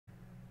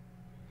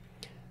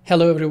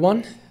Hello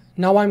everyone.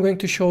 Now I'm going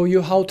to show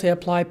you how to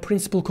apply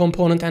principal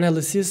component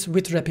analysis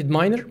with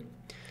Rapidminer.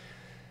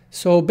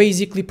 So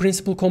basically,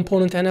 principal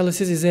component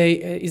analysis is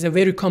a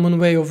very common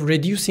way of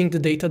reducing the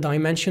data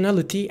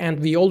dimensionality, and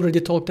we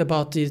already talked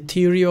about the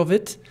theory of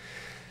it.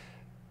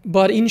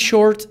 But in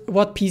short,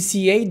 what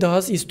PCA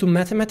does is to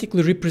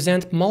mathematically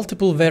represent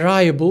multiple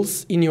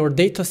variables in your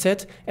data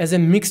set as a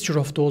mixture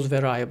of those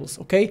variables,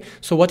 okay?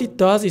 So what it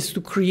does is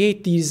to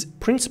create these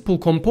principal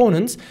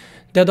components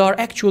that are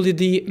actually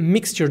the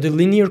mixture, the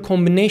linear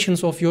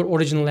combinations of your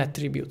original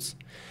attributes.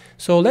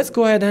 So let's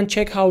go ahead and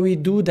check how we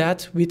do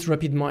that with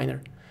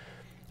Rapidminer.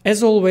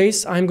 As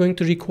always, I'm going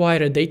to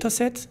require a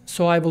dataset,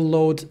 so I will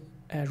load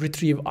a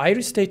retrieve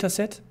iris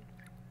dataset.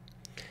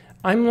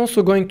 I'm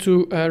also going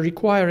to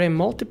require a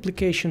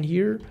multiplication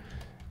here,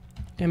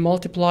 a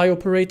multiply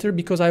operator,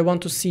 because I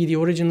want to see the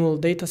original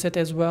dataset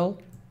as well.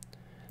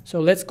 So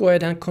let's go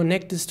ahead and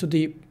connect this to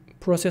the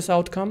process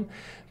outcome.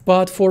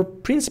 But for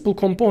principal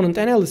component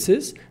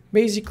analysis,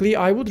 basically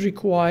I would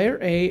require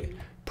a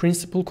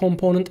principal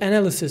component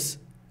analysis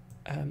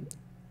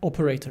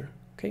operator.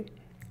 Okay.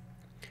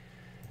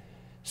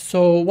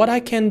 So what I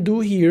can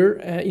do here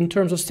in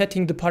terms of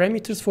setting the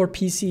parameters for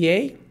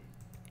PCA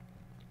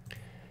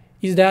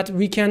is that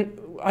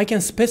I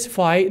can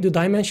specify the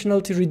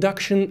dimensionality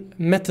reduction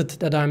method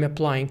that I'm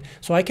applying.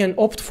 So I can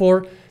opt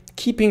for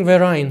keeping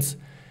variance,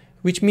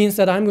 which means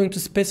that I'm going to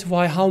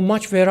specify how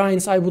much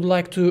variance I would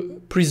like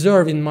to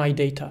preserve in my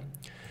data.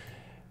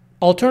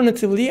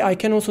 Alternatively, I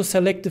can also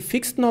select the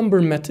fixed number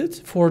method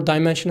for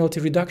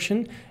dimensionality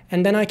reduction,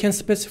 and then I can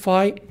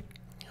specify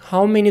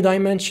how many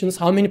dimensions,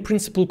 how many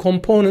principal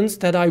components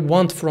that I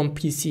want from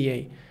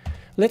PCA.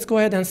 Let's go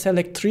ahead and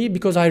select 3,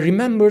 because I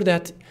remember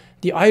that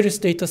the iris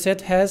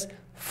dataset has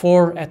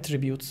 4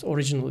 attributes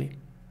originally.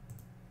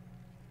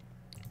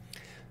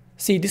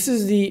 See, this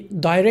is the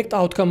direct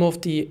outcome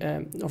of the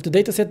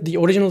dataset, the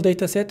original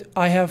dataset.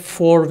 I have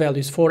 4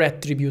 values, 4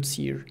 attributes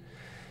here.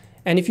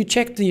 And if you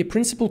check the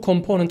principal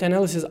component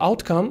analysis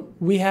outcome,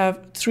 we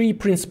have 3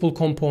 principal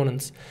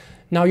components.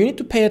 Now you need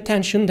to pay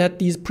attention that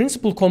these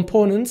principal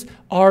components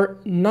are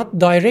not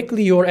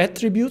directly your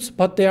attributes,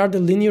 but they are the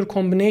linear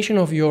combination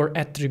of your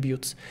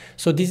attributes.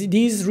 So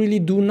these really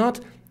do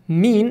not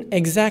mean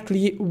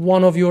exactly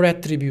one of your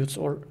attributes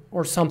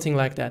or something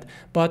like that.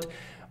 But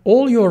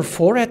all your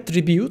 4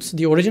 attributes,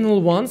 the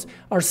original ones,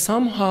 are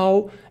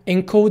somehow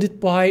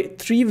encoded by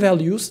 3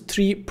 values,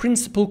 3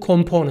 principal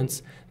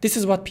components. This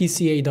is what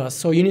PCA does,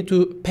 so you need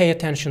to pay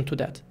attention to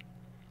that.